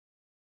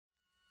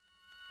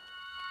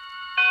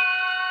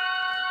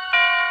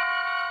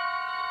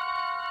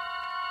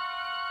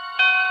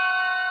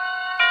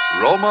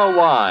Roma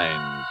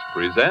Wines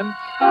presents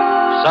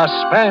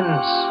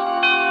Suspense.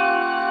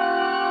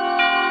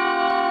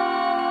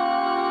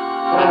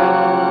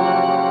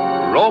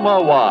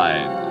 Roma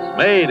Wines,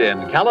 made in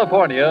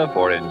California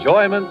for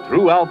enjoyment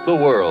throughout the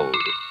world.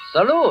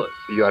 Salud.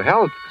 Your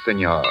health,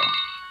 senor.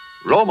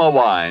 Roma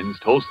Wines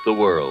toast the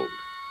world.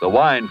 The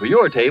wine for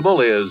your table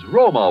is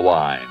Roma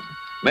Wine,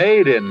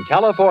 made in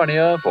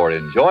California for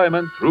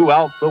enjoyment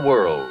throughout the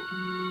world.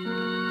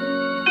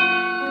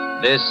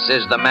 This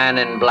is the Man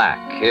in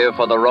Black, here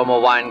for the Roma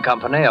Wine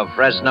Company of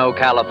Fresno,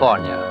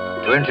 California,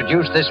 to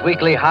introduce this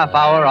weekly half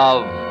hour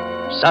of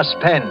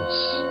Suspense.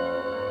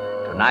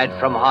 Tonight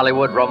from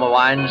Hollywood, Roma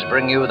Wines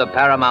bring you the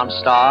Paramount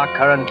star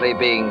currently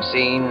being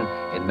seen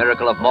in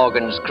Miracle of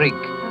Morgan's Creek,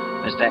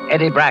 Mr.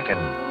 Eddie Bracken.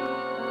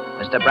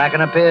 Mr.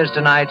 Bracken appears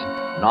tonight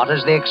not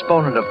as the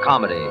exponent of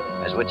comedy,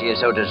 as which he is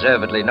so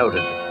deservedly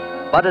noted,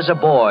 but as a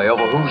boy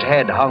over whose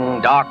head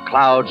hung dark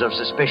clouds of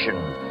suspicion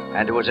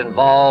and who was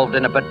involved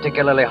in a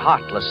particularly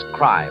heartless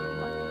crime.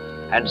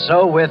 And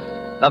so with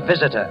The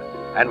Visitor,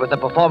 and with the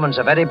performance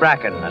of Eddie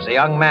Bracken as a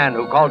young man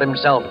who called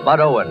himself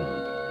Bud Owen,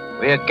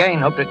 we again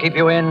hope to keep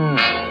you in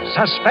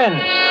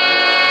suspense.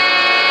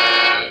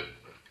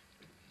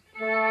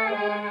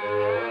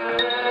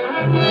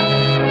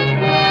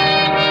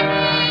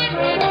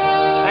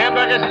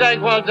 Hamburger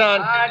steak, well done.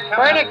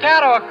 Burn a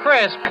cat or a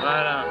crisp.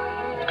 Right on.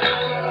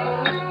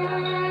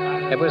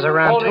 It was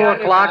around 2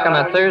 o'clock on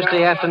a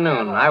Thursday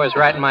afternoon. I was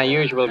right in my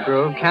usual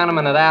groove, counting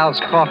at Al's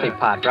Coffee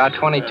Pot, Route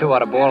 22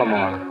 out of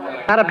Baltimore.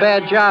 Not a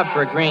bad job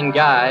for a green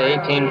guy,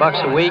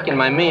 $18 a week and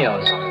my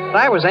meals. But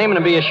I was aiming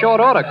to be a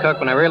short order cook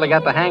when I really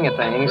got the hang of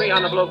things.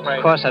 On the blueprint.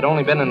 Of course, I'd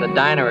only been in the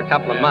diner a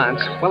couple of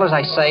months. Well, as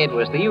I say, it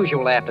was the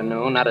usual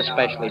afternoon, not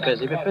especially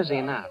busy, but busy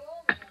enough.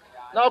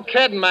 No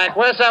kidding, Mac.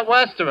 Where's that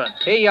Westerman?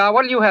 Here you are.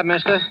 What'll you have,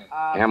 mister?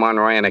 Ham on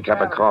rye and a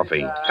cup of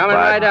coffee. Coming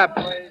Bud. right up.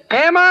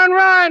 Ham on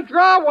Ryan,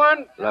 draw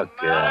one. Look,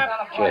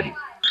 kid,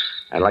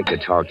 I'd like to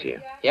talk to you.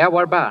 Yeah,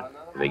 what about?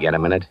 Have you got a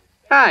minute?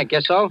 I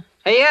guess so.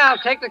 Hey, Al,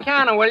 take the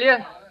counter, will you?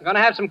 I'm going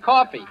to have some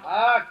coffee.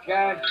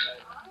 Okay.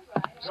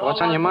 So what's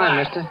on your mind,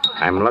 mister?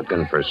 I'm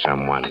looking for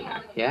someone.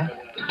 Yeah?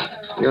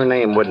 Your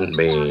name wouldn't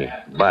be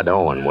Bud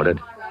Owen, would it?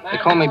 They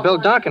call me Bill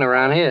Duncan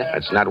around here.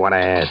 That's not what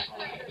I asked.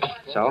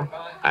 So?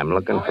 I'm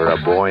looking for a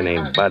boy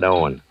named Bud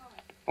Owen.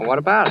 Well, what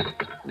about it?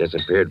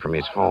 Disappeared from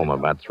his home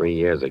about 3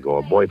 years ago.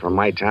 A boy from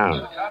my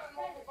town.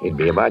 He'd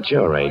be about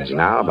your age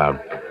now,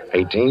 about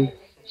 18.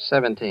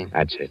 17.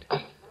 That's it.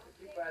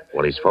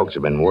 Well, his folks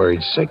have been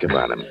worried sick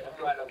about him.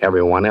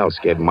 Everyone else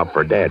gave him up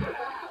for dead.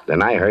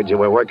 Then I heard you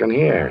were working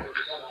here.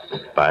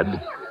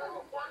 Bud?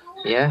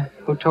 Yeah?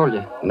 Who told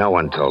you? No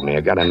one told me.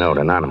 I got a note,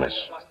 anonymous.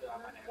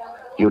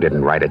 You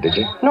didn't write it, did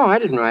you? No, I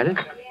didn't write it.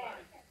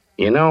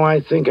 You know, I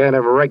think I'd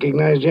have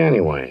recognized you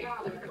anyway.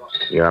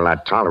 You're a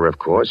lot taller, of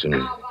course, and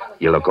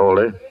you look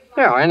older.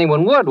 Yeah,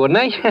 anyone would, wouldn't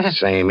they?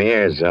 Same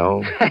ears,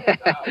 though.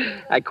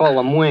 I call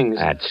them wings.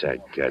 That's a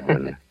good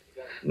one.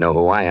 Know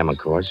who I am, of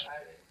course.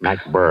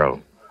 Mac Burl.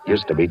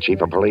 Used to be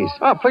chief of police.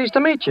 Oh, pleased to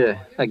meet you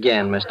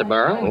again, Mr.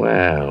 Burrow.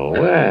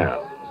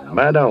 Well,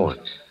 Bud Owen.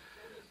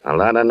 A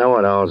lot of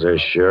know-it-alls are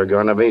sure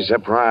going to be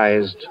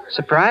surprised.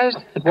 Surprised?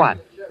 At what?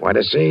 Why,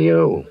 to see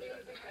you.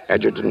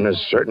 Edgerton is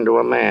certain to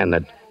a man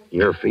that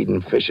you're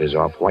feeding fishes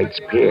off White's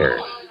Pier.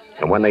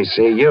 And when they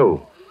see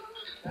you,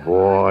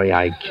 boy,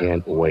 I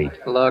can't wait.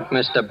 Look,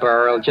 Mr.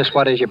 Burrow, just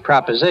what is your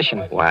proposition?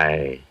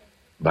 Why,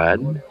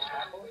 Bud,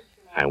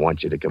 I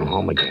want you to come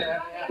home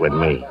again with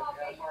me.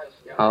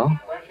 Oh?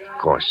 Of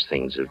course,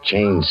 things have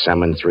changed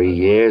some in 3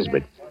 years,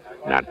 but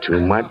not too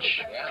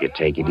much. If you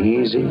take it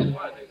easy,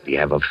 if you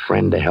have a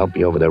friend to help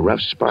you over the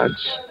rough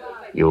spots,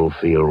 you'll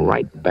feel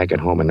right back at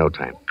home in no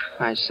time.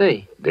 I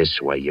see.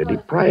 This way, you're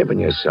depriving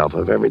yourself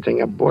of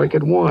everything a boy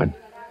could want.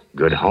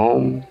 Good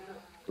home,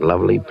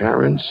 lovely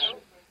parents.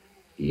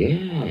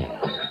 Yeah,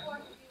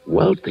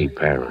 wealthy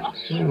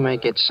parents. You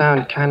make it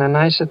sound kind of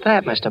nice at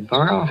that, Mr.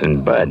 Burrow.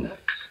 And, Bud,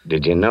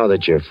 did you know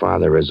that your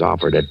father has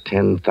offered a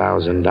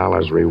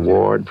 $10,000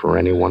 reward for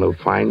anyone who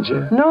finds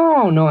you?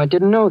 No, I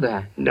didn't know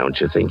that.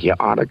 Don't you think you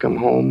ought to come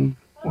home,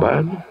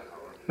 Bud?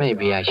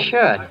 Maybe I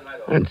should.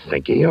 And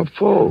think of your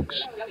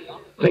folks.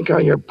 Think how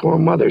your poor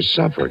mother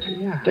suffered.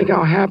 Yeah. Think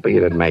how happy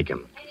it'd make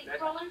him.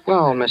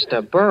 Well,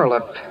 Mr. Burl,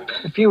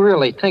 if you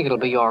really think it'll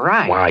be all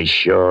right. Why,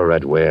 sure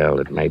it will.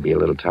 It may be a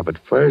little tough at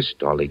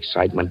first, all the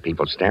excitement,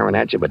 people staring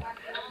at you, but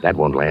that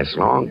won't last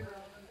long.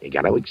 You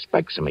got to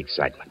expect some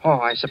excitement. Oh,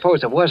 I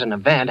suppose it was an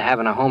event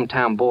having a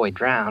hometown boy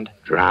drowned.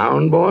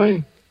 Drowned,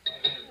 boy?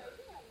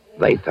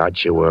 They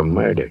thought you were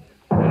murdered.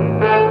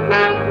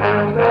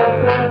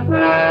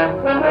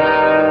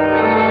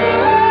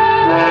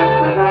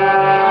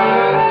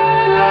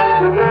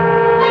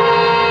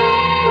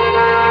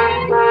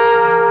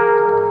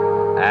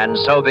 And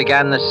so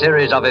began the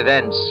series of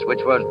events which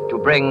were to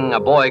bring a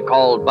boy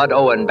called Bud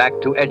Owen back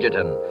to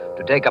Edgerton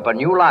to take up a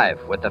new life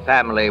with the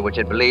family which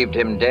had believed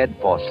him dead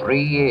for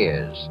 3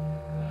 years.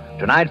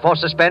 Tonight, for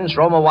Suspense,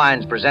 Roma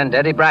Wines present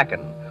Eddie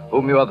Bracken,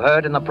 whom you have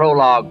heard in the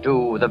prologue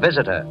to The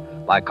Visitor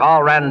by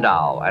Carl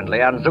Randau and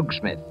Leon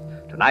Zugsmith.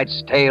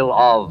 Tonight's tale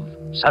of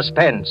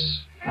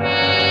Suspense.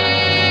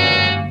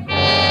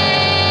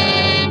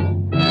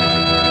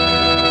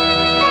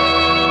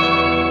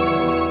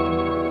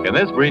 In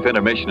this brief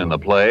intermission in the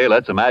play,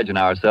 let's imagine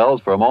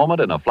ourselves for a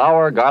moment in a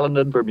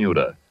flower-garlanded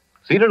Bermuda,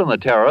 seated on the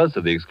terrace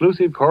of the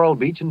exclusive Coral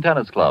Beach and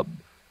Tennis Club.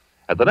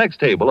 At the next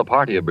table, a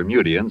party of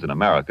Bermudians and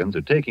Americans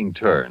are taking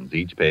turns,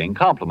 each paying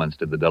compliments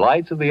to the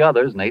delights of the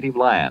other's native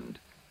land.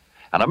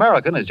 An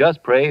American has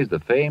just praised the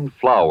famed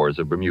flowers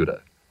of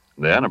Bermuda.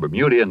 Then a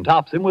Bermudian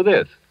tops him with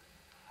this.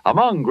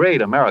 Among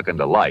great American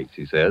delights,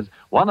 he says,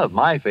 one of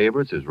my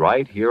favorites is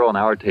right here on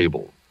our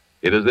table.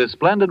 It is this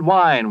splendid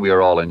wine we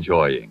are all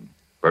enjoying.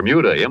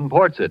 Bermuda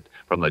imports it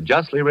from the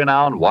justly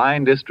renowned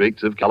wine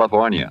districts of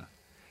California.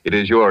 It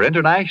is your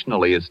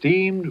internationally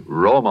esteemed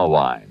Roma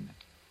wine.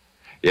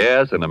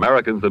 Yes, and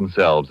Americans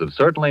themselves have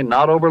certainly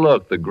not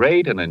overlooked the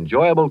great and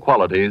enjoyable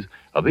qualities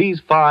of these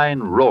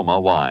fine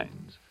Roma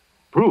wines.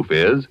 Proof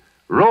is,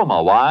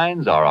 Roma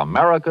wines are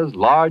America's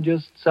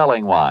largest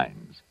selling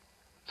wines.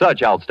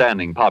 Such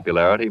outstanding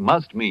popularity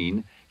must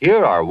mean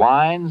here are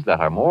wines that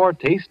are more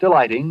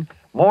taste-delighting,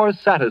 more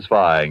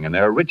satisfying in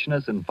their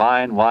richness and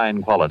fine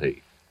wine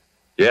quality.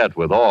 Yet,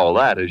 with all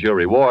that as your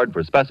reward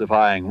for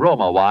specifying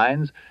Roma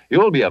wines,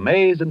 you'll be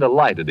amazed and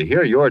delighted to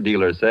hear your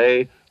dealer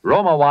say,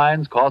 Roma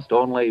wines cost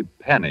only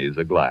pennies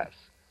a glass.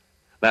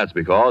 That's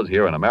because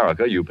here in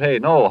America you pay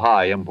no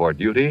high import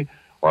duty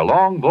or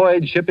long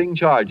voyage shipping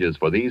charges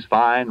for these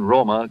fine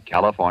Roma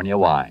California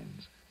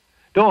wines.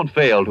 Don't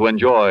fail to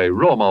enjoy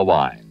Roma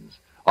wines.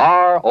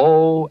 R-O-M-A,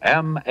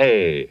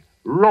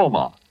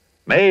 Roma,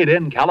 made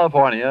in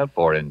California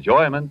for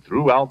enjoyment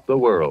throughout the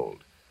world.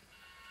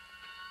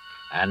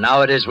 And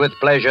now it is with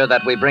pleasure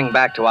that we bring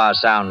back to our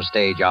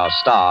soundstage our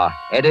star,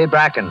 Eddie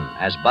Bracken,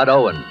 as Bud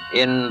Owen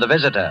in The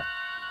Visitor,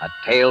 a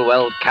tale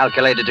well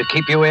calculated to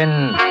keep you in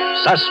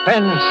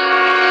suspense.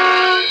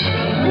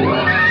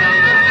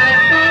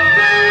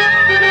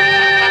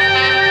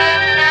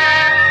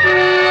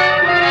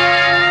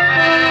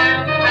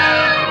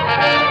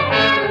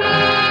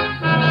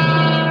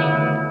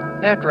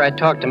 After I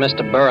talked to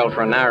Mr. Burrell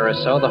for an hour or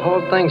so, the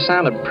whole thing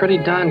sounded pretty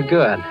darn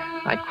good.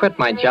 I quit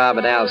my job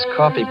at Al's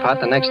Coffee Pot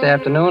the next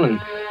afternoon and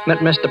met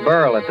Mr.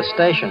 Burrell at the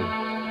station.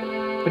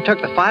 We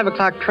took the 5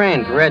 o'clock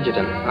train for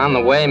Edgerton. On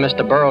the way,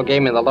 Mr. Burrell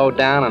gave me the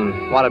lowdown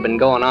on what had been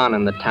going on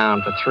in the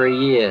town for 3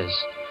 years.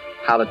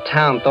 How the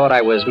town thought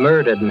I was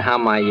murdered and how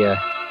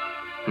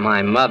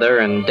my mother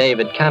and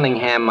David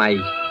Cunningham,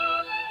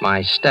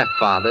 my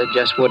stepfather,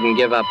 just wouldn't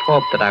give up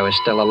hope that I was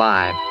still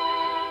alive.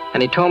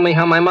 And he told me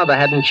how my mother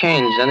hadn't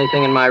changed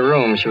anything in my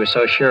room. She was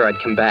so sure I'd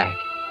come back.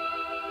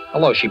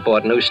 Although she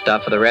bought new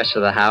stuff for the rest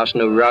of the house,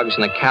 new rugs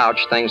and a couch,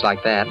 things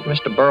like that,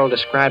 Mr. Burrell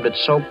described it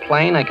so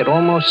plain I could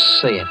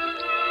almost see it.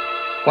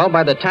 Well,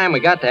 by the time we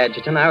got to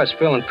Edgerton, I was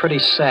feeling pretty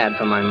sad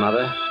for my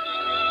mother.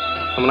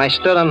 And when I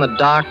stood on the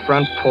dark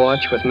front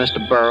porch with Mr.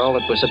 Burrell,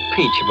 it was a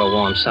peach of a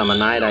warm summer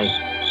night.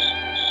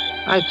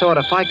 I thought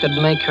if I could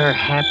make her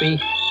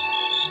happy,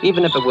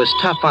 even if it was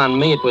tough on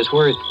me, it was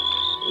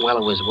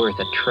worth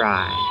a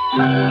try.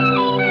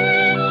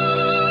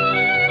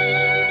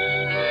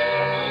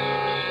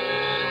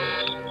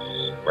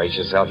 Brace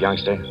yourself,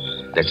 youngster.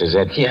 This is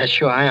it. Yeah,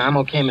 sure. I'm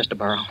okay, Mr.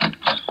 Burrell.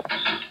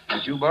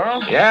 Did you, Burrow?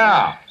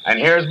 Yeah, and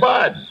here's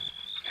Bud.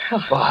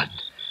 Bud.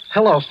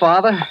 Hello,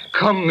 Father.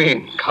 Come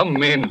in,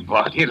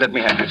 Bud. Here, let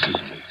me have your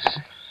suitcase.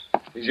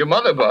 Is your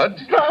mother, Bud?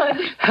 Bud.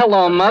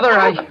 Hello,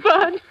 Mother.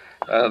 Bud.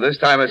 This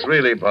time it's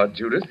really Bud,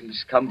 Judith.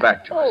 He's come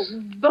back to us.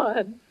 Oh,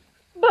 Bud.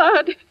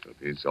 Bud.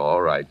 It's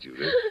all right,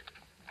 Judith.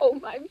 Oh,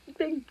 my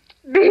big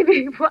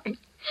baby. Why,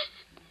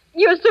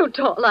 you're so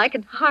tall I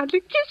can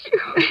hardly kiss you.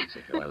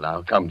 Well,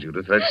 now, come,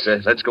 Judith.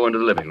 Let's go into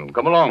the living room.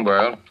 Come along,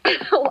 Burl.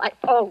 Oh, I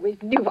always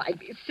knew I'd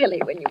be silly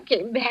when you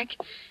came back.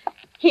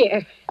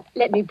 Here,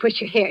 let me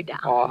push your hair down.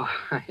 Oh,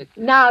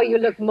 Now you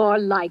look more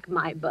like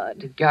my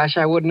Bud. gosh,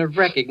 I wouldn't have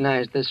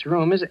recognized this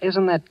room.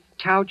 Isn't that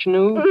couch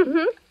new?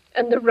 Mm-hmm.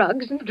 And the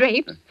rugs and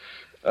drapes.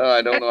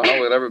 I don't know how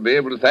we'll ever be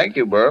able to thank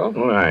you, Burl.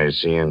 Why,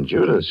 seeing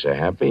Judith so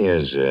happy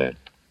is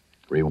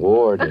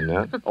reward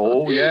enough.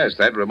 Oh, yes.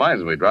 That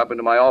reminds me. Drop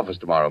into my office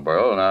tomorrow,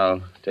 Burl, and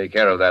I'll take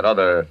care of that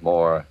other,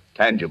 more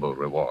tangible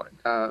reward.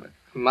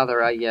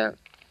 Mother, I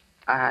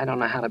don't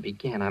know how to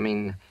begin. I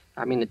mean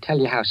to tell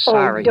you how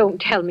sorry. Oh,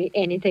 don't tell me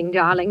anything,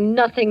 darling.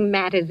 Nothing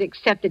matters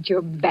except that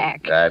you're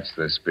back. That's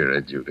the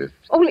spirit, Judith.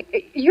 Only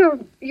your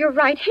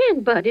right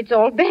hand, Bud. It's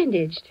all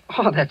bandaged.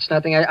 Oh, that's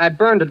nothing. I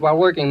burned it while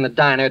working in the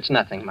diner. It's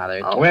nothing,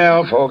 Mother. Oh.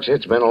 Well, folks,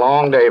 it's been a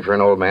long day for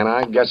an old man.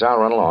 I guess I'll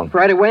run along.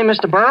 Right away,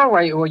 Mr. Burrell?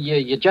 Why,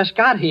 you just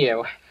got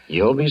here.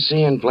 You'll be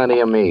seeing plenty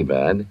of me,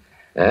 Bud.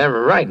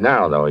 Right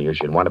now, though, you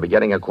should want to be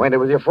getting acquainted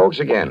with your folks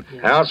again.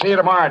 Yeah. I'll see you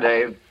tomorrow,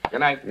 Dave. Good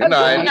night. Good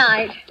night. Good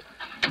night.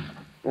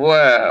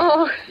 Well,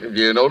 Oh. have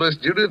you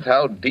noticed, Judith,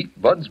 how deep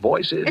Bud's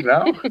voice is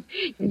now?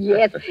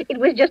 Yes, it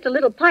was just a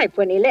little pipe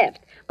when he left.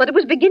 But it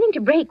was beginning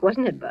to break,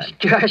 wasn't it, Bud?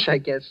 Gosh, I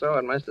guess so.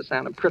 It must have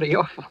sounded pretty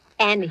awful.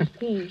 And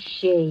he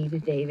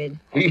shaves, David.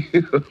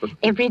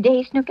 Every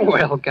day, Snooky?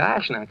 Well,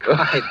 gosh, not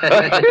quite.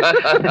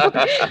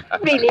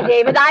 Really,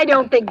 David, I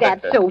don't think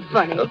that's so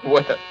funny.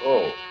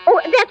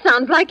 Oh, that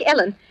sounds like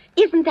Ellen.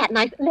 Isn't that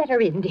nice? Let her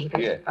in,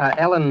 David. Yeah.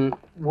 Ellen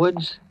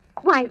Woods?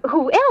 Why,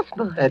 who else,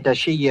 Bud? Does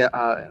she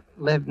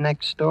live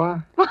next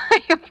door?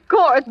 Why, of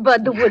course,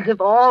 Bud. The Woods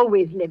have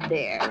always lived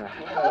there.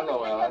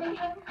 Hello, Ellen.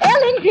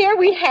 Ellen, here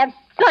we have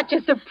such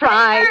a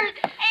surprise.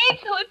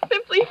 Angel, it's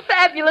simply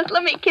fabulous.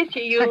 Let me kiss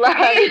you, you love.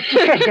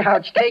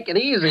 Ouch, take it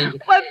easy.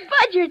 Why,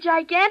 Bud, you're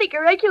gigantic,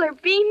 a regular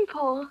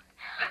beanpole.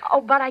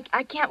 Oh, Bud,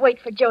 I can't wait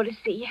for Joe to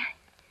see you.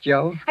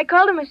 Joe? I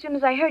called him as soon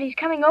as I heard he's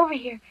coming over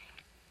here.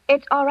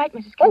 It's all right,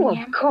 Mrs. Oh,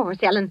 Cunningham. of course,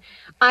 Ellen.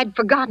 I'd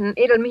forgotten.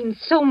 It'll mean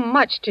so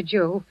much to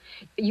Joe.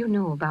 You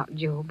know about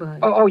Joe, Bud.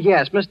 Oh,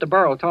 yes. Mr.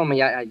 Burrell told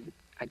me.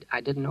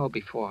 I didn't know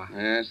before.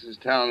 Yes, this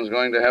town's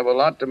going to have a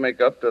lot to make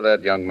up to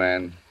that young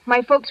man.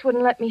 My folks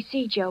wouldn't let me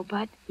see Joe,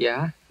 Bud.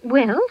 Yeah?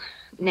 Well,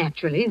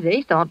 naturally,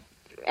 they thought,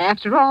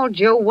 after all,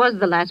 Joe was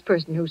the last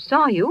person who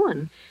saw you,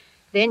 and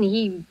then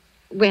he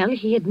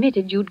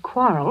admitted you'd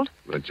quarreled.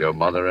 But your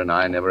mother and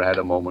I never had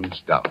a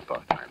moment's doubt,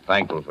 Bud. I'm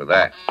thankful for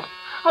that.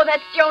 Oh,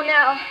 that's Joe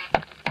now.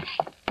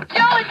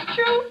 Joe, it's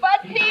true.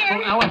 Bud's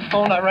here. Ellen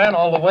phoned. I ran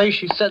all the way.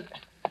 She said...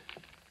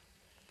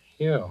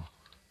 You.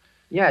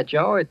 Yeah,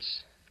 Joe,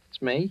 it's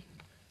me.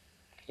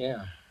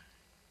 Yeah.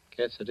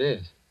 Guess it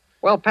is.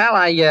 Well, pal,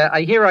 I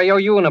hear I owe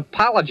you an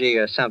apology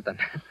or something.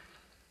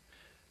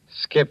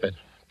 Skip it,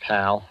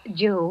 pal.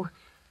 Joe,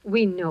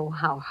 we know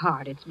how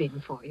hard it's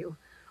been for you.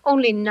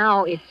 Only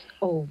now it's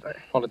over.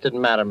 Well, it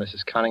didn't matter,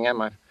 Mrs.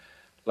 Cunningham. I've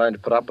learned to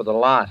put up with a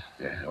lot.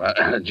 Yeah,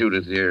 well,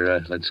 Judith,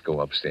 dear, let's go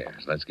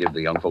upstairs. Let's give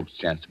the young folks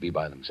a chance to be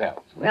by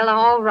themselves. Well,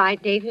 all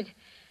right, David.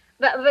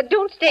 But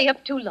don't stay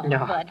up too long, No.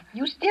 Bud.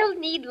 You still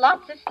need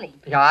lots of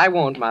sleep. Yeah, I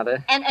won't,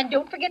 Mother. And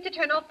don't forget to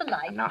turn off the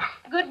light. No.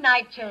 Good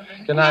night,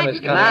 children. Good night, Miss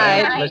Good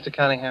Cunningham. night. Mr.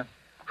 Cunningham.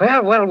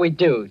 Well, what'll we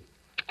do?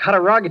 Cut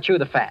a rug or chew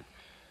the fat?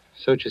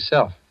 Suit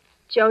yourself.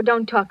 Joe,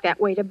 don't talk that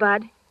way to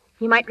Bud.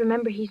 He might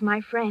remember he's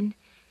my friend.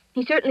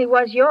 He certainly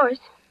was yours.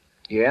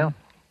 Yeah?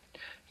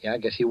 Yeah, I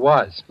guess he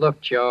was.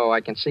 Look, Joe, I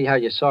can see how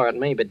you saw at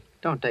me, but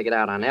don't take it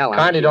out on Ellen.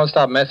 Kindly don't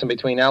stop messing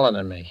between Ellen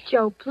and me.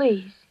 Joe,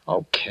 please.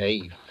 Okay.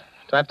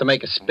 Do I have to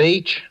make a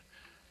speech?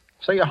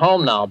 So you're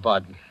home now,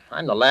 Bud.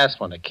 I'm the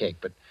last one to kick,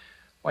 but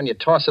when you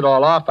toss it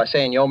all off by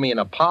saying you owe me an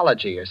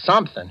apology or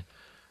something,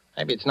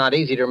 maybe it's not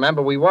easy to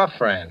remember we were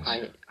friends.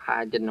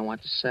 I didn't know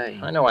what to say.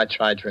 I know I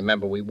tried to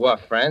remember we were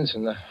friends,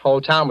 and the whole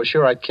town was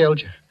sure I'd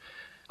killed you.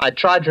 I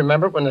tried to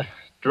remember it when the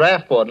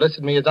draft board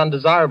listed me as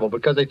undesirable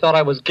because they thought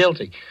I was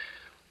guilty.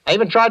 I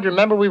even tried to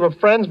remember we were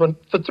friends when,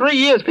 for 3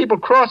 years, people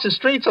crossed the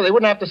street so they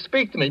wouldn't have to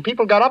speak to me.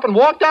 People got up and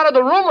walked out of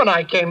the room when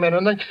I came in,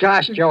 and then...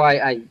 Gosh, Joe,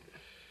 I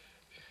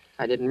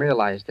didn't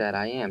realize that.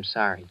 I am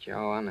sorry,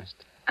 Joe,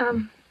 honest.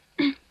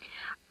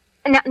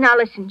 Now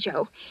listen,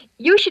 Joe.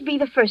 You should be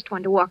the first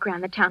one to walk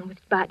around the town with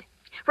Bud.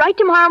 Right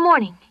tomorrow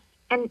morning.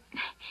 And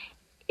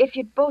if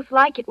you'd both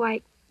like it, why,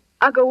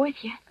 I'll go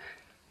with you.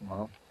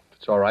 Well, if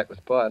it's all right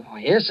with Bud. Oh,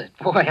 is it?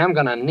 Boy, I'm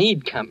going to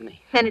need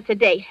company. Then it's a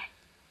date.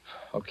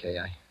 Okay,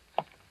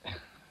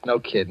 no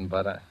kidding,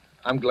 Bud.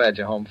 I'm glad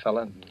you're home,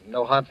 fella.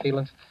 No hard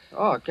feelings?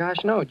 Oh,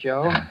 gosh, no,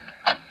 Joe.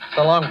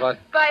 So long, Bud.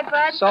 Bye,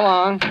 Bud. So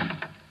long.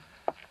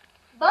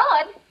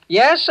 Bud,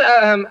 Yes,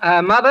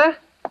 Mother?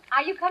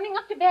 are you coming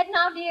up to bed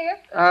now,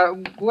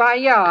 dear? Why,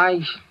 yeah,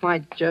 I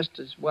might just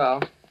as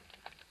well.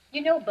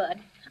 You know, Bud,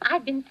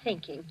 I've been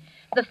thinking.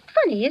 The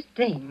funniest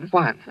thing.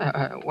 What?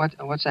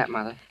 What's that,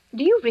 Mother?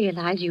 Do you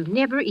realize you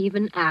never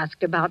even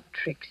asked about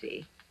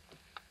Trixie?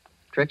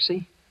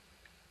 Trixie?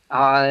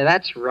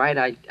 That's right,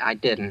 I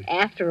didn't.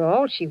 After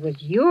all, she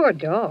was your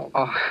dog.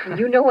 Oh. And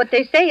you know what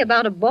they say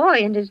about a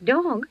boy and his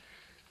dog.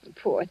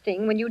 Poor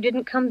thing, when you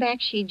didn't come back,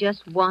 she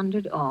just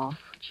wandered off.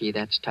 Gee,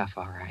 that's tough,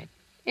 all right.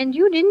 And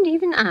you didn't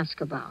even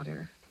ask about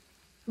her.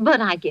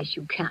 But I guess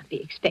you can't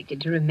be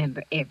expected to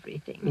remember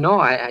everything. No,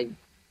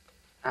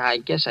 I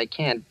guess I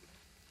can't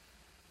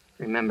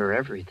remember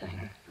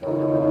everything.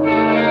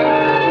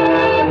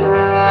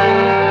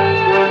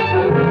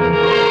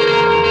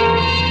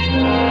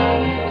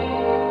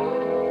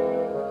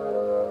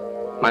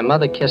 My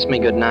mother kissed me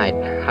goodnight.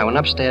 I went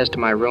upstairs to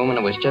my room, and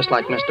it was just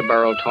like Mr.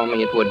 Burrell told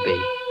me it would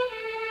be.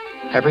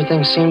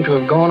 Everything seemed to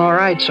have gone all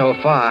right so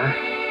far.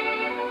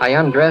 I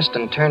undressed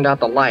and turned out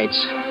the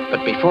lights,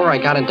 but before I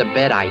got into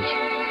bed,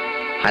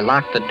 I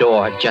locked the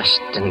door just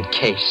in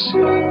case.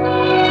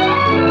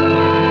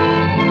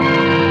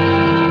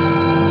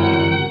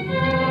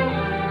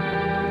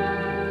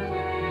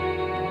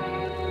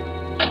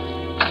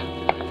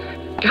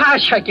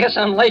 Gosh, I guess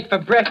I'm late for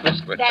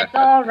breakfast. That's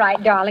all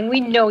right, darling. We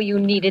know you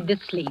needed the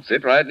sleep.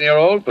 Sit right in your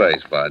old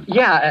place, Bud.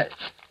 Yeah,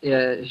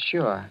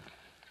 sure.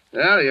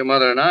 Well, your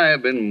mother and I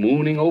have been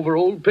mooning over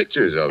old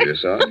pictures of you,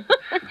 son.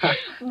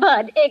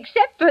 Bud,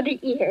 except for the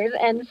ears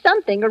and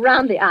something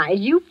around the eyes,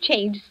 you've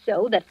changed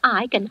so that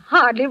I can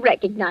hardly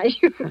recognize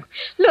you.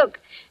 Look,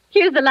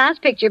 here's the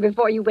last picture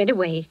before you went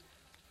away.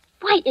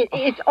 Why,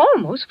 it's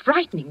almost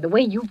frightening the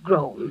way you've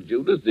grown. Well,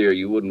 Judith, dear,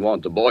 you wouldn't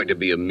want the boy to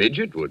be a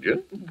midget, would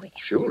you? Well,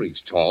 Sure,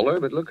 he's taller,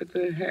 but look at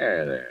the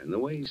hair there and the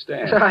way he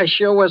stands. I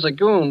sure was a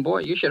goon. Boy,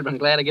 you should have been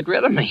glad to get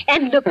rid of me.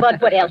 and look,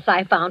 Bud, what else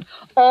I found.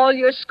 All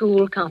your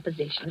school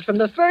compositions from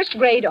the first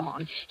grade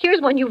on. Here's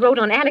one you wrote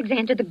on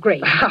Alexander the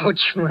Great.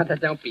 Ouch, Mother,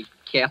 don't be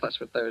careless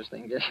with those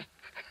things.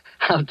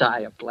 I'll die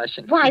of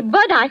blushing. Why,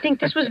 Bud, I think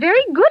this was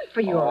very good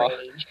for your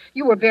age.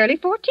 You were barely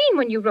 14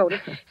 when you wrote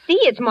it. See,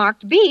 it's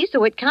marked B,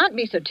 so it can't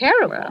be so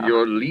terrible. Well,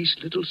 Your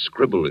least little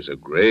scribble is a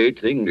great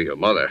thing to your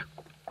mother.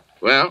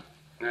 Well,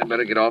 I'd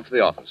better get off to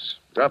the office.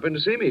 Drop in to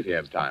see me if you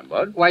have time,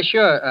 Bud. Why,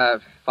 sure,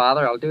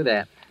 Father, I'll do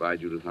that. Bye,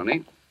 Judith,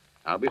 honey.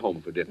 I'll be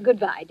home for dinner.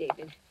 Goodbye,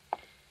 David.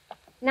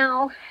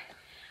 Now,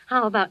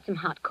 how about some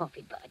hot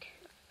coffee, Bud?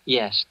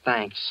 Yes,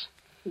 thanks.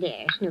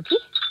 There, Snooky.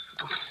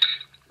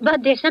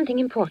 Bud, there's something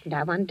important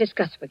I want to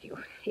discuss with you.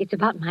 It's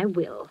about my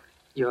will.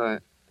 Your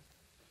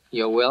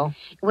will?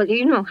 Well,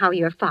 you know how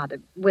your father,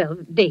 well,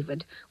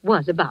 David,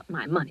 was about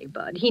my money,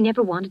 Bud. He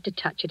never wanted to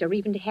touch it or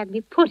even to have me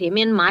put him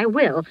in my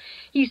will.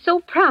 He's so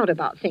proud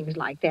about things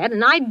like that,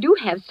 and I do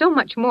have so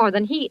much more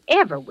than he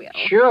ever will.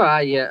 Sure,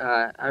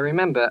 I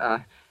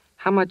remember.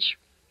 How much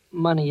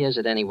money is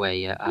it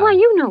anyway? Why,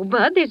 you know,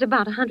 Bud, there's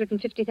about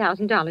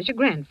 $150,000 your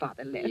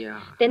grandfather left.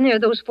 Yeah. Then there are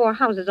those 4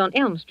 houses on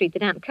Elm Street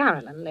that Aunt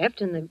Caroline left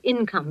and the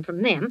income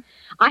from them.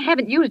 I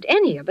haven't used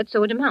any of it,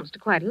 so it amounts to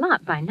quite a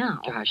lot by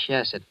now. Gosh,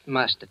 yes, it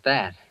must at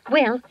that.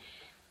 Well,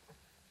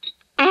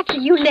 after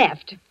you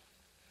left,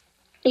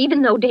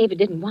 even though David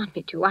didn't want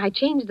me to, I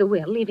changed the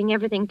will, leaving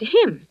everything to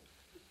him.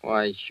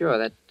 Why, sure,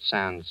 that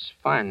sounds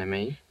fine to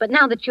me. But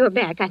now that you're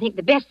back, I think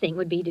the best thing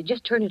would be to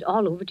just turn it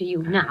all over to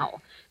you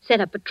now.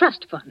 Set up a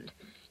trust fund.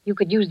 You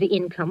could use the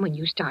income when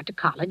you start to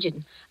college,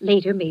 and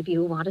later maybe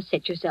you'll want to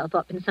set yourself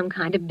up in some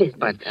kind of business.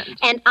 But,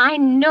 And I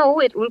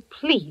know it will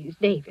please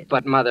David.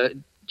 But, Mother,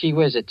 gee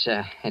whiz, it's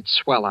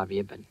swell of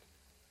you, but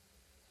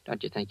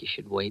don't you think you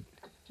should wait?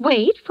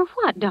 Wait, for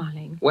what,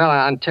 darling? Well,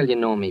 until you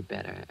know me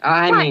better.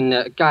 I What? mean,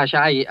 gosh,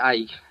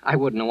 I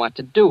wouldn't know what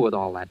to do with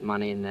all that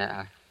money, and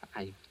I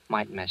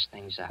might mess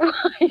things up.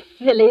 Why,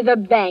 silly, the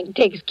bank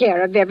takes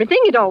care of everything.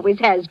 It always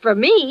has for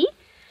me.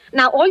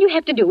 Now, all you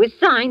have to do is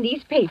sign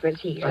these papers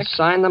here. I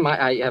sign them,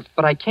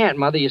 but I can't,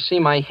 Mother. You see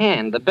my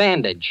hand, the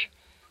bandage.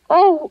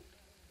 Oh,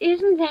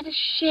 isn't that a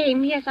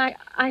shame? Yes,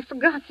 I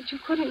forgot that you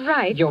couldn't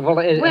write.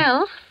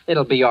 Well,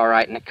 it'll be all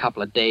right in a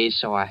couple of days,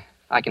 so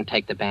I can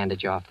take the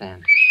bandage off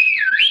then.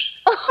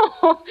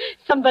 Oh,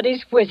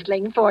 somebody's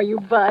whistling for you,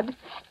 Bud.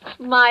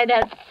 My,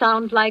 that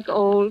sounds like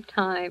old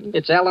times.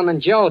 It's Ellen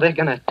and Joe. They're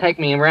going to take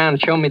me around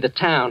and show me the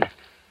town.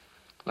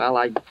 Well,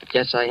 I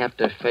guess I have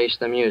to face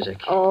the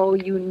music. Oh,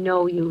 you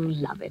know you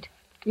love it.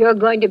 You're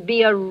going to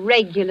be a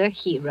regular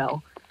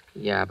hero.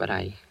 Yeah, but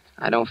I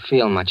don't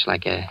feel much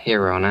like a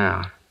hero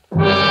now.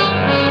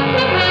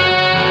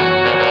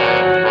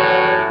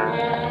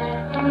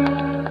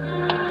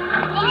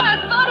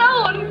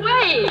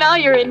 Now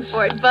you're in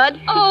for it,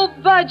 Bud. Oh,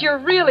 Bud, you're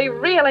really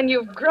real, and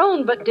you've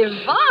grown but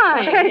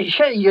divine.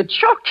 Hey, you're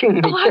choking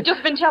me. Oh, I've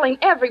just been telling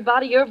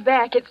everybody you're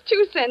back. It's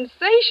too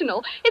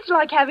sensational. It's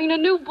like having a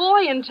new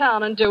boy in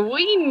town, and do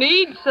we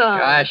need some?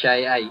 Gosh,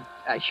 I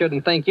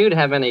shouldn't think you'd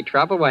have any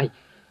trouble. Why,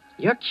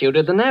 you're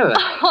cuter than ever.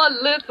 Oh,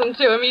 listen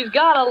to him. He's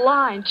got a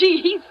line.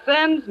 Gee, he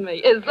sends me.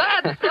 Is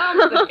that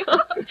something?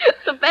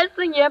 The best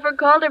thing you ever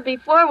called her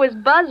before was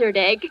buzzard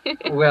egg.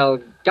 Well,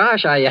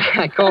 gosh,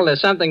 I called her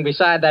something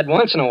beside that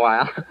once in a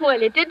while.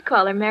 Well, you did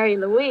call her Mary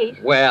Louise.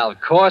 Well,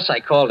 of course I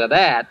called her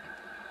that.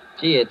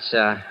 Gee, it's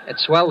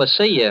swell to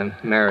see you,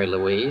 Mary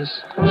Louise.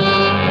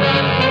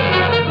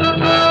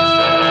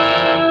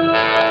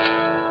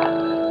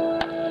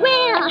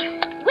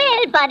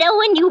 Bud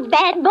Owen, you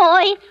bad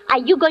boy. Are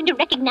you going to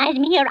recognize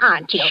me or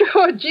aren't you?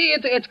 Sure, gee,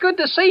 it's good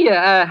to see you.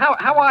 How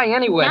are you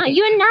anyway? Now,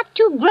 you're not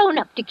too grown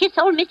up to kiss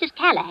old Mrs.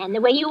 Callahan the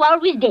way you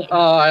always did.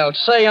 Oh, I'll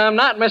say I'm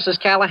not Mrs.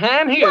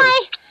 Callahan. Here.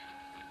 Why,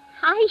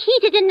 I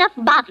heated enough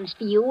bottles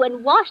for you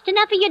and washed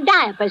enough of your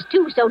diapers,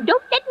 too, so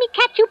don't let me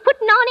catch you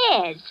putting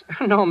on airs.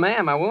 No,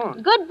 ma'am, I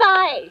won't.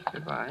 Goodbye.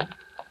 Goodbye.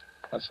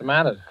 What's the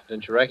matter?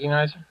 Didn't you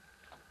recognize her?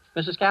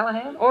 Mrs.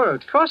 Callahan? Oh,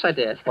 of course I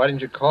did. Why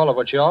didn't you call her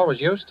what you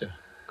always used to?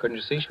 Couldn't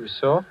you see she was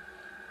sore?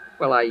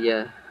 Well, I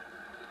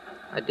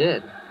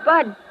did.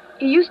 Bud,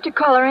 you used to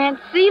call her Aunt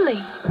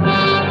Celie.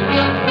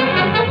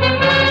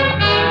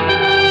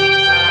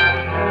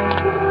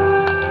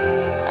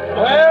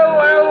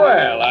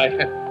 Well.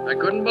 I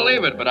couldn't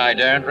believe it, but I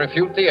daren't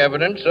refute the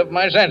evidence of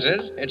my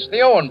senses. It's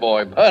the Owen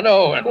boy, Bud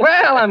Owen.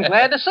 Well, I'm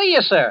glad to see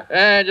you, sir.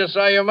 I just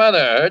saw your mother.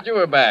 Heard you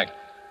were back.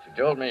 She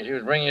told me she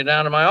was bringing you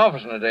down to my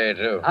office in a day or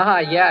two.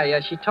 Yeah,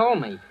 she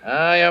told me.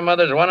 Your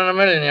mother's 1 in a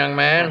million, young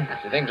man.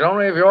 She thinks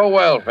only of your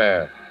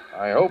welfare.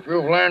 I hope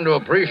you've learned to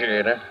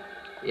appreciate her.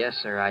 Yes,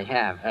 sir, I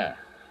have. Yeah.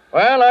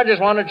 Well, I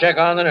just want to check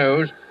on the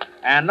news.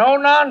 And no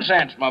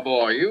nonsense, my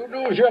boy. You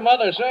do as your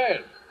mother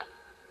says.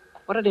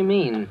 What did he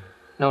mean,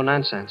 no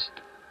nonsense?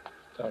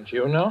 Don't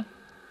you know?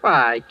 Well,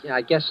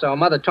 I guess so.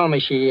 Mother told me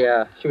she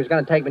was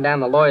going to take me down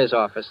to the lawyer's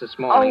office this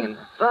morning.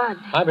 Bud.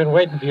 I've been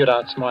waiting for you to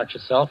outsmart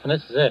yourself, and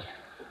this is it.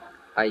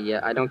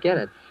 I don't get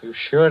it. You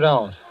sure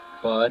don't,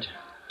 Bud.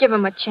 Give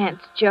him a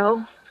chance,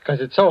 Joe. Because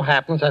it so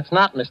happens that's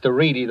not Mr.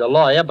 Reedy, the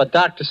lawyer, but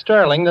Dr.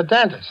 Sterling, the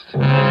dentist.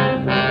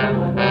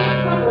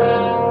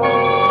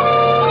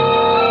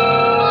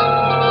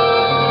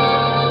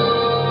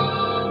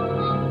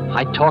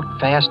 I talked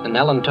fast, and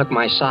Ellen took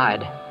my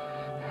side.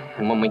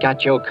 And when we got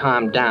Joe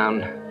calmed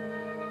down,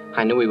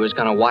 I knew he was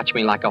going to watch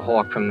me like a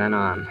hawk from then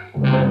on.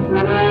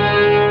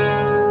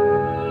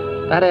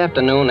 That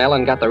afternoon,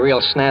 Ellen got the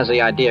real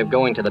snazzy idea of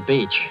going to the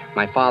beach.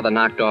 My father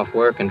knocked off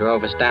work and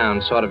drove us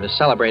down, sort of to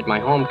celebrate my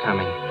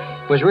homecoming.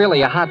 It was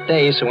really a hot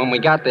day, so when we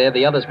got there,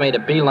 the others made a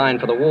beeline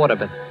for the water,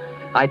 but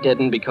I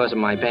didn't because of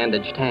my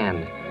bandaged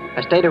hand.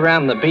 I stayed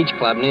around the beach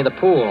club near the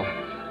pool.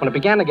 When it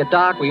began to get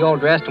dark, we all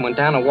dressed and went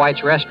down to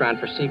White's restaurant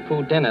for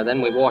seafood dinner.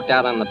 Then we walked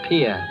out on the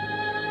pier.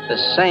 The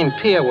same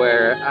pier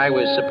where I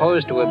was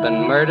supposed to have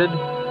been murdered.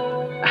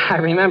 I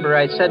remember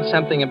I said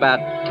something about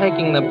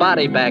taking the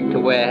body back to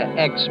where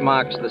X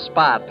marks the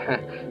spot,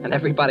 and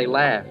everybody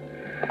laughed.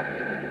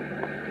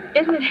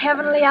 Isn't it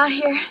heavenly out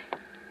here?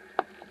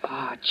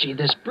 Oh, gee,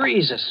 this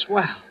breeze is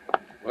swell.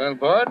 Well,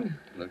 Bud,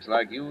 looks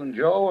like you and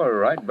Joe are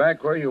right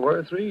back where you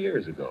were 3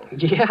 years ago.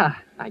 Yeah,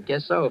 I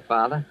guess so,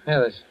 Father. Yeah,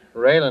 this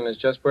railing is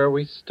just where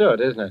we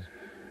stood, isn't it?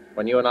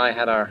 When you and I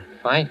had our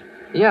fight.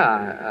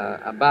 Yeah,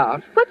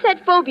 about. What's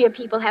that phobia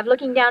people have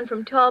looking down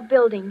from tall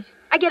buildings?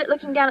 I get it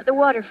looking down at the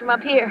water from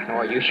up here.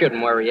 Oh, you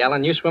shouldn't worry,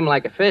 Ellen. You swim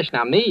like a fish.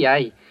 Now, me,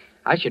 I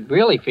should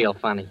really feel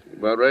funny.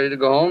 About ready to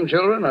go home,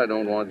 children? I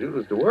don't want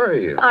Judith to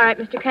worry you. All right,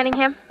 Mr.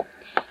 Cunningham.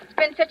 It's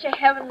been such a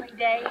heavenly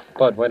day.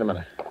 Bud, wait a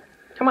minute.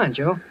 Come on,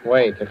 Joe.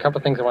 Wait, a couple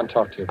of things I want to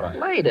talk to you about.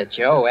 Later,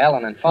 Joe,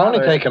 Ellen, and Father.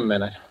 Only take a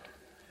minute.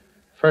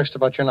 First,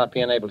 about your not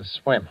being able to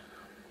swim.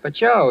 But,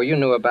 Joe, you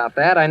knew about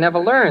that. I never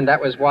learned. That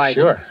was why...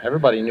 Sure.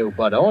 Everybody knew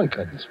Bud Owen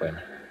couldn't swim.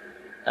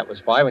 That was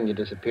why, when you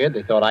disappeared,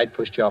 they thought I'd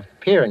pushed you off the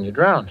pier and you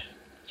drowned.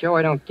 Joe,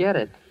 I don't get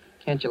it.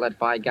 Can't you let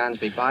bygones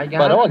be bygones?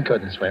 Bud Owen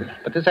couldn't swim.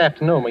 But this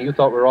afternoon, when you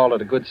thought we were all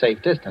at a good,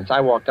 safe distance,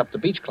 I walked up the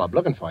beach club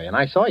looking for you, and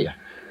I saw you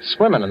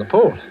swimming in the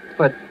pool.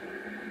 But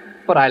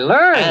I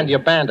learned. And your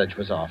bandage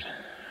was off.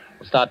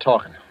 We'll start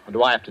talking. Or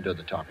do I have to do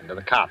the talking? To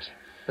the cops?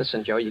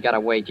 Listen, Joe, you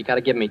gotta wait. You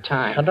gotta give me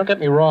time. Now, don't get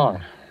me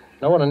wrong.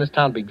 No one in this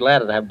town would be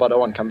gladder to have Bud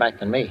Owen come back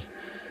than me.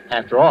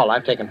 After all,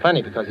 I've taken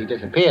plenty because he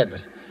disappeared,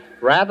 but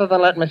rather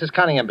than let Mrs.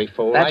 Cunningham be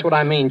fooled... That's what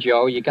I mean,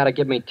 Joe. You gotta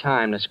give me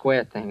time to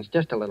square things.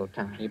 Just a little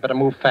time. You better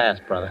move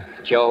fast, brother.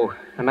 Joe,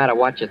 no matter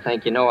what you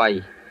think, you know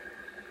I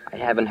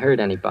haven't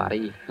hurt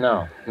anybody.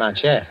 No,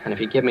 not yet. And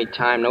if you give me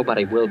time,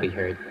 nobody will be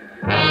hurt.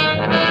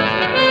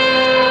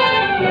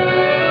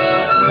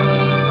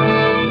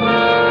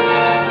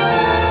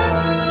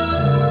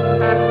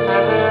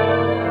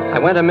 I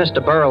went to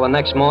Mr. Burrell the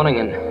next morning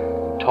and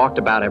talked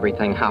about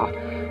everything, how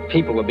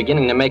people were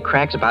beginning to make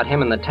cracks about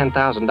him and the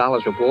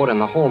 $10,000 reward and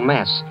the whole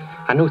mess.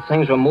 I knew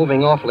things were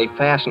moving awfully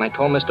fast, and I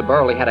told Mr.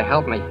 Burrell he had to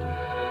help me.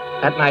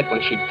 That night,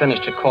 when she'd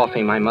finished her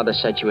coffee, my mother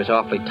said she was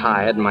awfully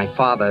tired, and my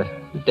father,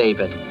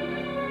 David,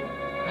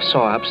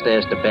 saw her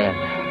upstairs to bed.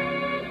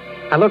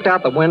 I looked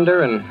out the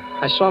window, and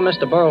I saw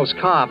Mr. Burrell's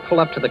car pull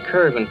up to the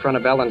curb in front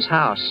of Ellen's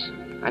house.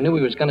 I knew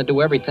he was going to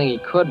do everything he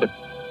could, but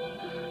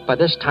by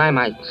this time,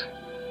 I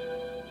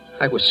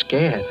was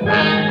scared.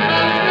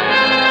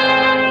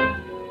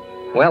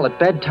 Well, at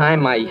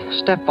bedtime, my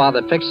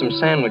stepfather fixed some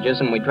sandwiches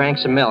and we drank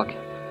some milk.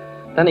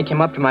 Then he came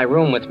up to my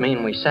room with me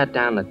and we sat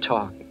down to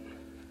talk.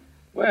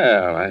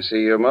 Well, I see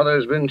your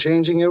mother's been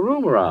changing your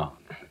room around.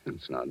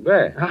 It's not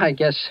bad. I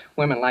guess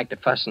women like to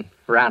fuss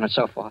around and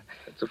so forth.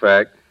 That's a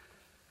fact.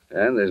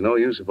 And there's no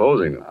use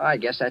opposing them. I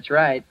guess that's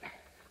right.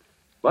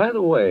 By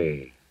the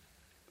way,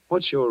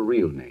 what's your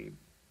real name?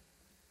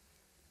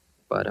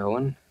 Bud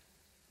Owen.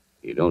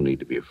 You don't need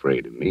to be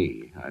afraid of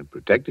me. I've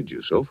protected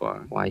you so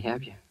far. Why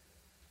have you?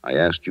 I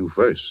asked you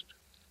first.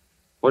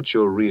 What's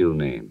your real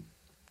name?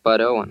 Bud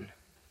Owen.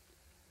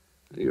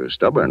 You're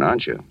stubborn,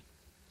 aren't you?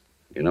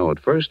 You know, at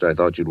first I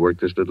thought you'd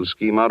work this little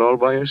scheme out all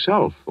by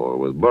yourself or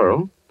with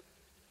Burrell.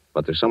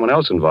 But there's someone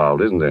else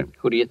involved, isn't there?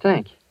 Who do you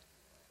think?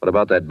 What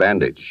about that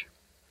bandage?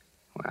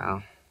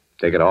 Well...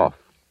 Take it off.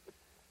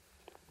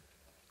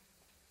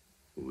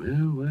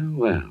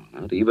 Well.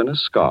 Not even a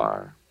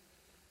scar.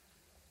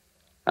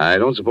 I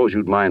don't suppose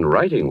you'd mind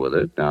writing with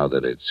it now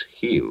that it's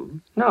healed.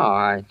 No,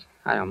 I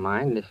don't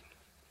mind.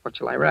 What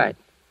shall I write?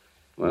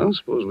 Well,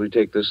 suppose we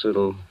take this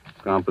little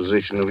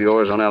composition of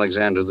yours on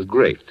Alexander the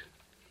Great.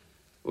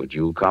 Would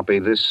you copy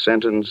this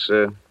sentence,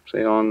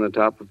 say, on the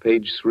top of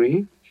page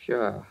 3?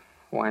 Sure.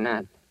 Why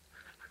not?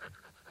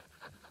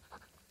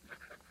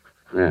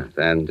 Yeah,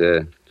 and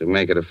to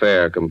make it a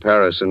fair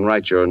comparison,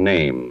 write your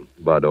name,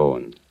 Bud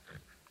Owen.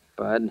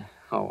 Bud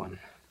Owen.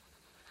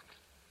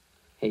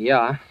 Here you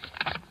are.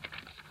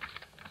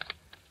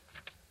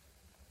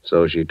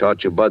 So she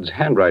taught you Bud's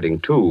handwriting,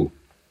 too.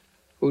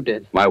 Who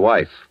did? My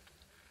wife.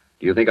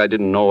 Do you think I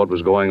didn't know what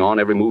was going on?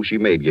 Every move she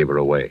made gave her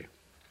away.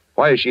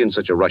 Why is she in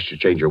such a rush to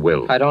change her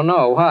will? I don't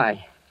know.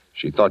 Why?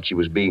 She thought she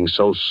was being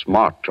so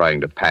smart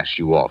trying to pass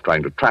you off,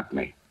 trying to trap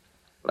me.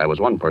 But I was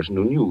one person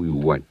who knew you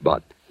weren't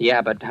Bud.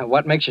 Yeah, but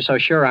what makes you so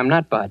sure I'm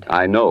not Bud?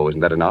 I know.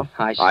 Isn't that enough?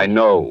 I see. I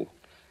know.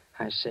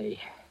 I see.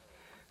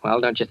 Well,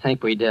 don't you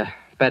think we'd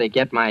better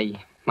get my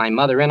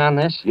mother in on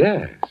this?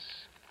 Yes.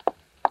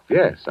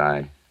 Yes,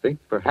 I think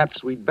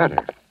perhaps we'd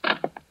better.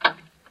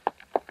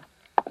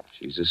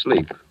 She's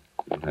asleep.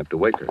 You'll have to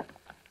wake her.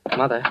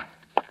 Mother.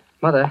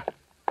 Mother.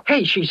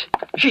 Hey, she's...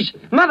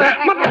 Mother!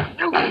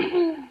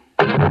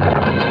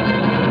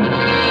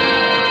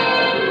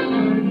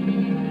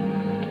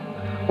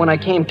 When I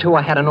came to,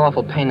 I had an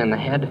awful pain in the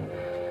head.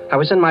 I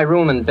was in my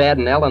room in bed,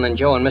 and Ellen and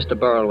Joe and Mr.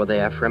 Burrell were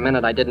there. For a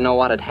minute, I didn't know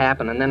what had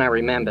happened, and then I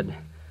remembered.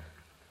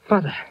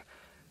 Mother.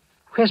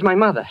 Where's my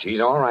mother?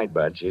 She's all right,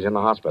 Bud. She's in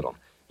the hospital.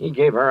 He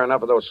gave her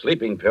enough of those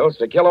sleeping pills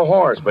to kill a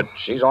horse, but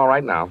she's all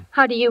right now.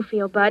 How do you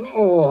feel, Bud?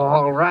 Oh,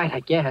 all right, I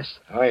guess.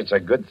 Oh, it's a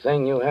good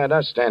thing you had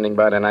us standing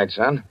by tonight,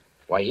 son.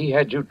 Why, he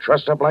had you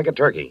trussed up like a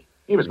turkey.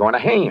 He was going to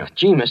hang you.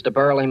 Gee, Mr.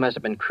 Burrell, he must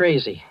have been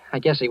crazy. I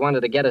guess he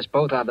wanted to get us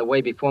both out of the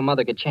way before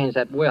Mother could change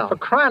that will. For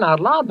crying out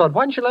loud, Bud,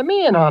 why didn't you let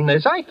me in on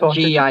this? I thought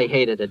Gee, I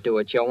hated to do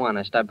it, Joe,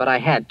 honest. But I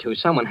had to.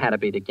 Someone had to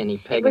be the guinea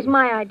pig. It was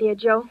my idea,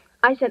 Joe.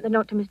 I sent the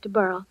note to Mr.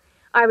 Burrell.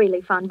 I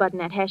really found Bud in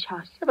that hash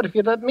house. Yeah, but if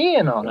you'd let me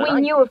in on it...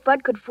 We knew if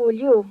Bud could fool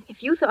you.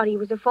 If you thought he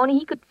was a phony,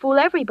 he could fool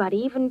everybody,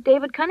 even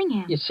David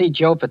Cunningham. You see,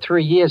 Joe, for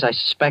 3 years I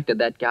suspected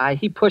that guy.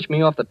 He pushed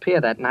me off the pier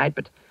that night,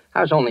 but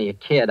I was only a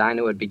kid. I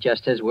knew it'd be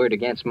just his word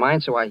against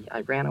mine, so I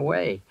ran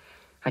away.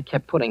 I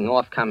kept putting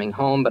off coming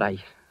home, but I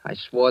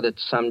swore that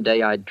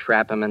someday I'd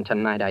trap him, and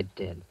tonight I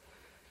did.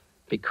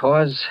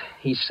 Because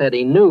he said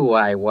he knew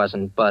I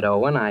wasn't Bud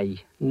Owen, I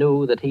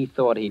knew that he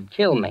thought he'd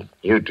kill me.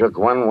 You took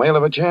one whale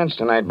of a chance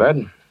tonight,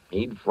 Bud.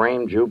 He'd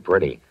framed you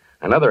pretty.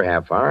 Another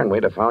half hour, and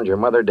we'd have found your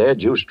mother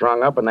dead, you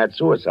strung up, and that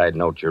suicide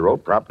note you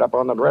wrote propped up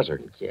on the dresser.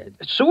 Kid.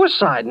 A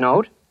suicide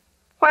note?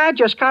 Why, I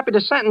just copied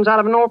a sentence out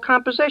of an old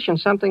composition,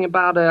 something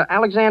about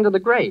Alexander the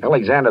Great.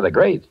 Alexander the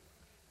Great?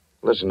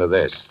 Listen to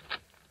this.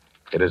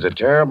 It is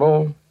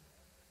terrible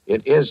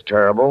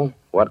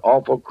what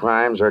awful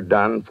crimes are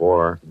done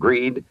for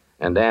greed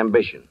and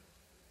ambition.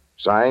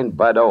 Signed,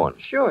 Bud Owen.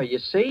 Sure, you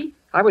see?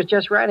 I was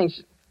just writing...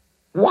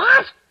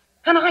 What?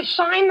 And I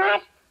signed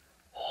that?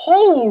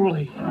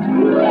 Holy...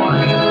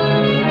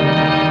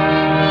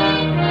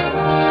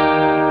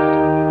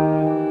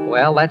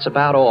 Well, that's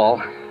about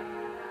all.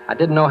 I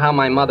didn't know how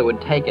my mother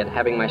would take it,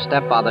 having my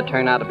stepfather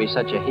turn out to be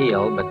such a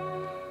heel, but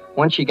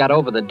once she got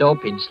over the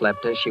dope he'd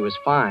slept her, she was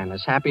fine,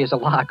 as happy as a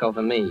lark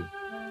over me.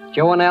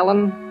 Joe and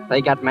Ellen,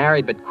 they got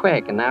married but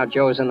quick, and now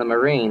Joe's in the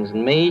Marines,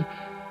 and me,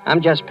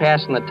 I'm just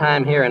passing the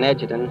time here in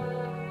Edgerton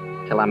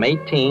till I'm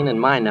 18 and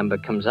my number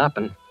comes up,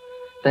 and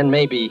then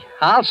maybe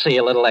I'll see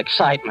a little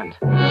excitement.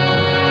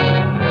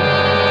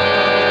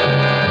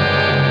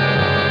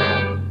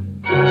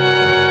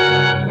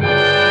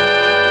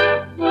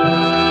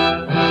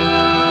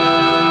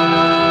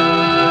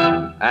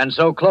 And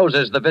so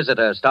closes The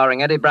Visitor,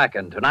 starring Eddie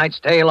Bracken,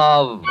 tonight's tale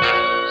of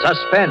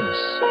Suspense.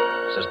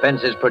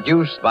 Suspense is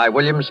produced by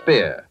William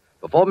Spear.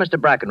 Before Mr.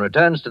 Bracken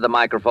returns to the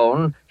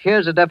microphone,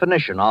 here's a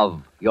definition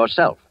of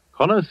yourself.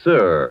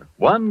 Connoisseur,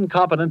 one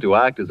competent to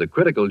act as a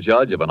critical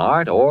judge of an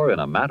art or in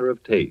a matter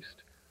of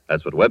taste.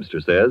 That's what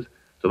Webster says.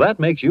 So that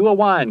makes you a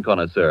wine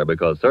connoisseur,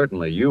 because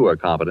certainly you are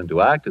competent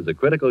to act as a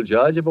critical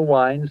judge of a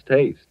wine's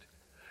taste.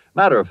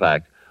 Matter of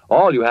fact,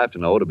 all you have to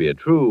know to be a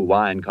true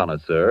wine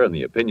connoisseur in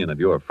the opinion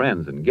of your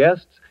friends and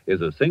guests is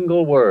a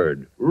single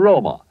word,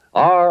 Roma,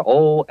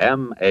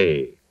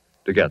 R-O-M-A.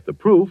 To get the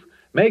proof,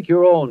 make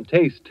your own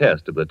taste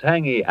test of the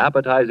tangy,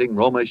 appetizing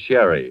Roma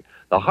Sherry,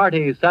 the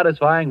hearty,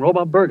 satisfying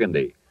Roma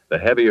Burgundy, the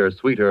heavier,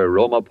 sweeter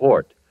Roma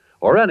Port,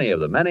 or any of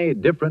the many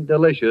different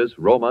delicious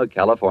Roma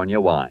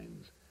California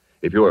wines.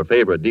 If your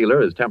favorite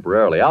dealer is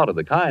temporarily out of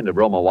the kind of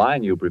Roma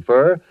wine you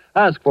prefer,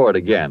 ask for it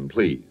again,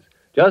 please.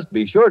 Just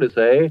be sure to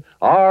say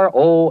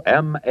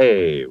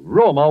R-O-M-A,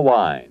 Roma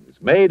Wines,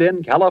 made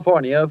in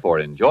California for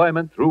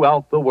enjoyment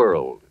throughout the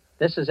world.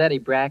 This is Eddie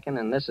Bracken,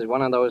 and this is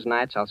one of those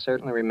nights I'll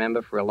certainly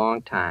remember for a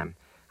long time.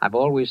 I've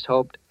always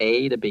hoped,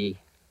 A, to be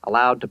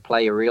allowed to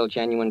play a real,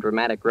 genuine,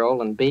 dramatic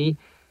role, and B,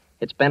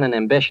 it's been an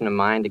ambition of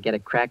mine to get a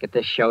crack at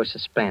this show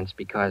Suspense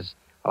because,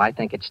 well, I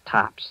think it's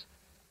tops.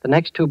 The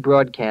next 2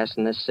 broadcasts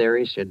in this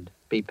series should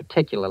be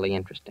particularly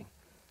interesting.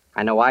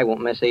 I know I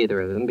won't miss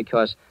either of them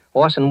because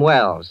Orson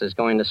Welles is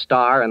going to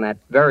star in that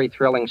very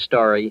thrilling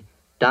story,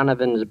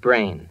 Donovan's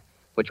Brain,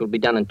 which will be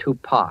done in 2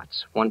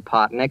 parts. 1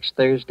 part next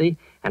Thursday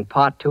and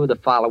part 2 the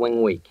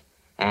following week.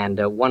 And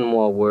one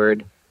more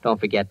word, don't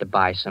forget to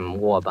buy some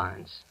war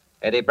bonds.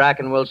 Eddie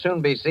Bracken will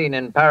soon be seen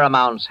in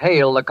Paramount's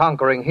Hail the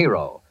Conquering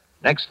Hero.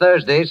 Next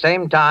Thursday,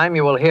 same time,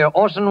 you will hear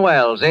Orson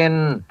Welles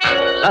in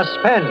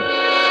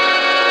Suspense.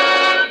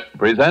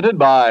 Presented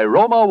by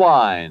Roma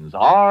Wines,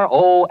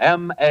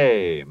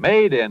 R-O-M-A,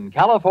 made in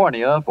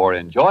California for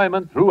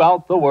enjoyment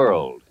throughout the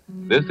world.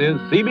 This is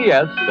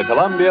CBS, the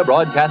Columbia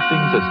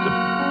Broadcasting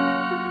System.